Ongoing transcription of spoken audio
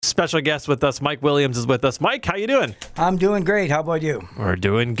special guest with us. Mike Williams is with us. Mike, how you doing? I'm doing great. How about you? We're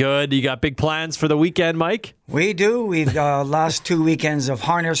doing good. You got big plans for the weekend, Mike? We do. We've last 2 weekends of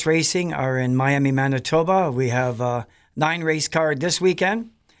harness racing are in Miami, Manitoba. We have 9 race card this weekend,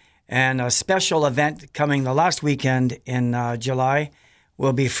 and a special event coming the last weekend in July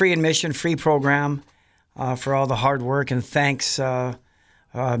will be free admission, free program for all the hard work, and thanks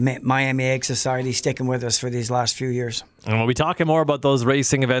Miami Egg Society sticking with us for these last few years. And we'll be talking more about those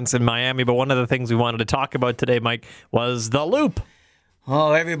racing events in Miami, but one of the things we wanted to talk about today, Mike, was the Loop.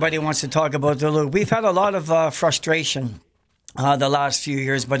 Oh, everybody wants to talk about the Loop. We've had a lot of frustration the last few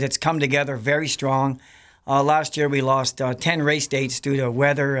years, but it's come together very strong. Last year we lost 10 race dates due to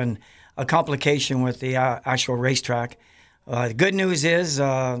weather and a complication with the actual racetrack. The good news is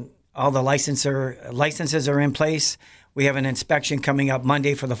all the licenses are in place. We have an inspection coming up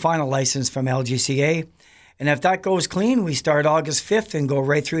Monday for the final license from LGCA. And if that goes clean, we start August 5th and go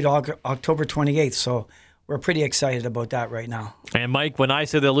right through to October 28th. So we're pretty excited about that right now. And Mike, when I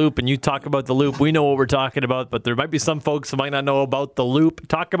say the Loop and you talk about the Loop, we know what we're talking about, but there might be some folks who might not know about the Loop.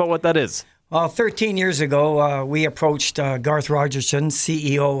 Talk about what that is. Well, 13 years ago, we approached Garth Rogerson,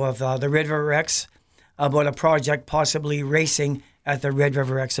 CEO of the Red River X, about a project possibly racing at the Red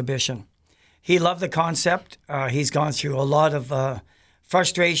River Exhibition. He loved the concept. He's gone through a lot of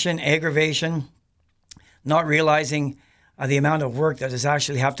frustration, aggravation, not realizing the amount of work that is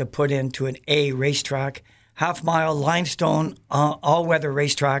actually have to put into an A racetrack, half-mile, limestone, all-weather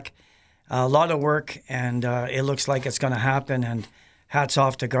racetrack. A lot of work, and it looks like it's going to happen. And hats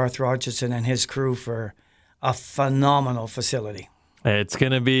off to Garth Rogerson and his crew for a phenomenal facility. It's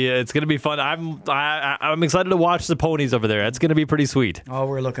gonna be fun. I'm excited to watch the ponies over there. It's gonna be pretty sweet. Oh,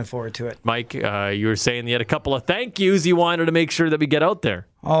 we're looking forward to it. Mike, you were saying you had a couple of thank yous you wanted to make sure that we get out there.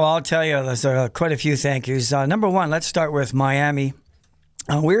 Oh, I'll tell you, there's quite a few thank yous. Number one, let's start with Miami.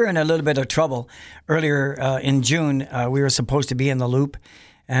 We were in a little bit of trouble earlier in June. We were supposed to be in the Loop,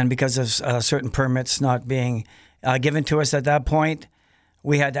 and because of certain permits not being given to us at that point,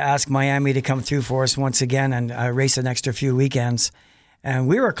 we had to ask Miami to come through for us once again and race an extra few weekends. And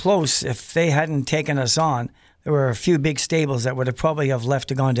we were close. If they hadn't taken us on, there were a few big stables that would have probably have left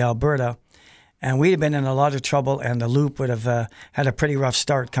to go to Alberta. And we'd have been in a lot of trouble, and the Loop would have had a pretty rough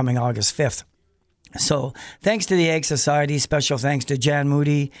start coming August 5th. So thanks to the Egg Society, special thanks to Jan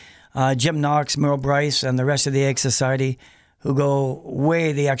Moody, Jim Knox, Merle Bryce, and the rest of the Egg Society who go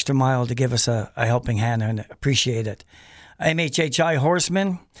way the extra mile to give us a helping hand, and appreciate it. MHHI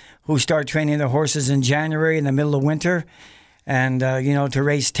horsemen who start training their horses in January in the middle of winter, and to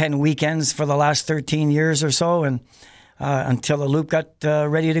race 10 weekends for the last 13 years or so, and until the Loop got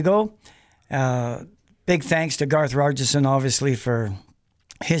ready to go. Big thanks to Garth Rogerson, obviously, for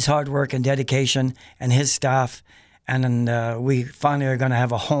his hard work and dedication, and his staff. And then we finally are going to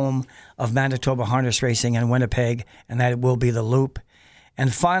have a home of Manitoba harness racing in Winnipeg, and that will be the Loop.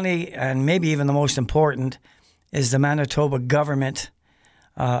 And finally, and maybe even the most important, is the Manitoba government.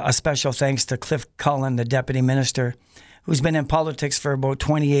 A special thanks to Cliff Cullen, the deputy minister, who's been in politics for about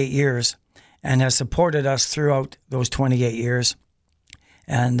 28 years and has supported us throughout those 28 years.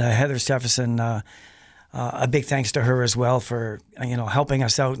 And Heather Stephenson, a big thanks to her as well for helping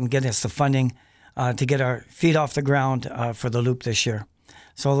us out and getting us the funding to get our feet off the ground for the Loop this year.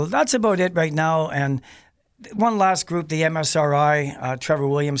 So that's about it right now. And one last group, the MSRI, Trevor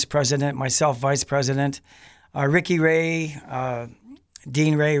Williams, president, myself, vice president, Ricky Ray,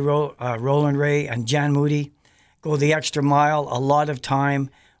 Dean Ray, Roland Ray, and Jan Moody go the extra mile, a lot of time.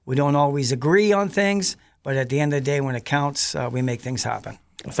 We don't always agree on things, but at the end of the day, when it counts, we make things happen.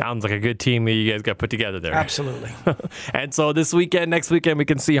 Sounds like a good team that you guys got put together there. Absolutely. And so next weekend, we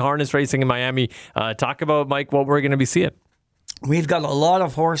can see harness racing in Miami. Talk about, Mike, what we're going to be seeing. We've got a lot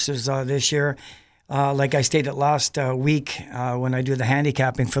of horses this year. Like I stated last week when I do the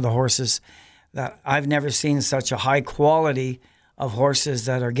handicapping for the horses, that I've never seen such a high quality of horses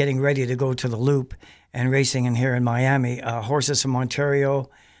that are getting ready to go to the Loop and racing in here in Miami. Horses from Ontario,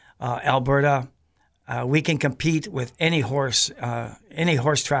 Alberta. We can compete with any horse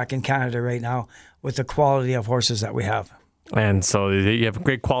track in Canada right now with the quality of horses that we have. And so you have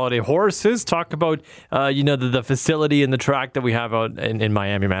great quality horses. Talk about, the facility and the track that we have out in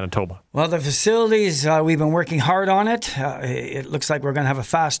Miami, Manitoba. Well, the facilities, we've been working hard on it. It looks like we're going to have a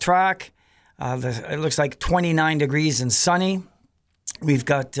fast track. It looks like 29 degrees and sunny. We've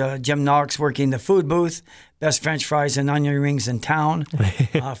got Jim Knox working the food booth, best French fries and onion rings in town,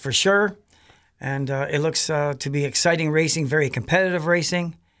 for sure. And it looks to be exciting racing, very competitive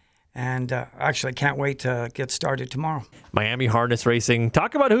racing. And actually can't wait to get started tomorrow. Miami Harness Racing.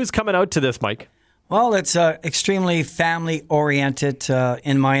 Talk about who's coming out to this, Mike. Well, it's extremely family-oriented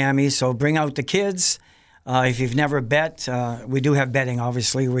in Miami, so bring out the kids. If you've never bet, we do have betting,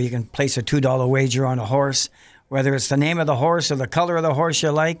 obviously, where you can place a $2 wager on a horse, whether it's the name of the horse or the color of the horse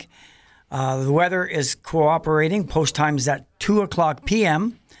you like. The weather is cooperating. Post time's at 2 o'clock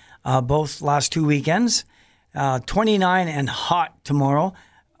p.m., both last 2 weekends. 29 and hot tomorrow.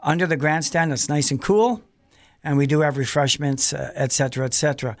 Under the grandstand, it's nice and cool. And we do have refreshments, et cetera, et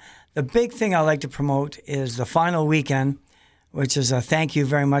cetera. The big thing I like to promote is the final weekend, which is a thank you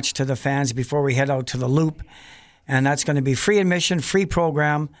very much to the fans before we head out to the Loop. And that's going to be free admission, free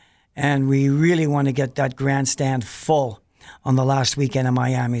program. And we really want to get that grandstand full on the last weekend in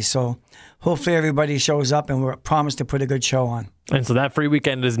Miami. So hopefully everybody shows up, and we're promised to put a good show on. And so that free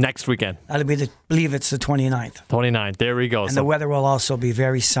weekend is next weekend. That'll be, I believe it's the 29th. 29th. There we go. And the weather will also be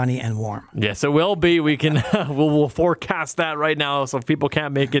very sunny and warm. Yes, it will be. We can we'll forecast that right now. So if people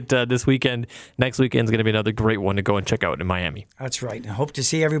can't make it this weekend, next weekend is going to be another great one to go and check out in Miami. That's right. I hope to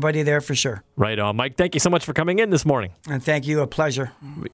see everybody there for sure. Right on. Mike, thank you so much for coming in this morning. And thank you. A pleasure.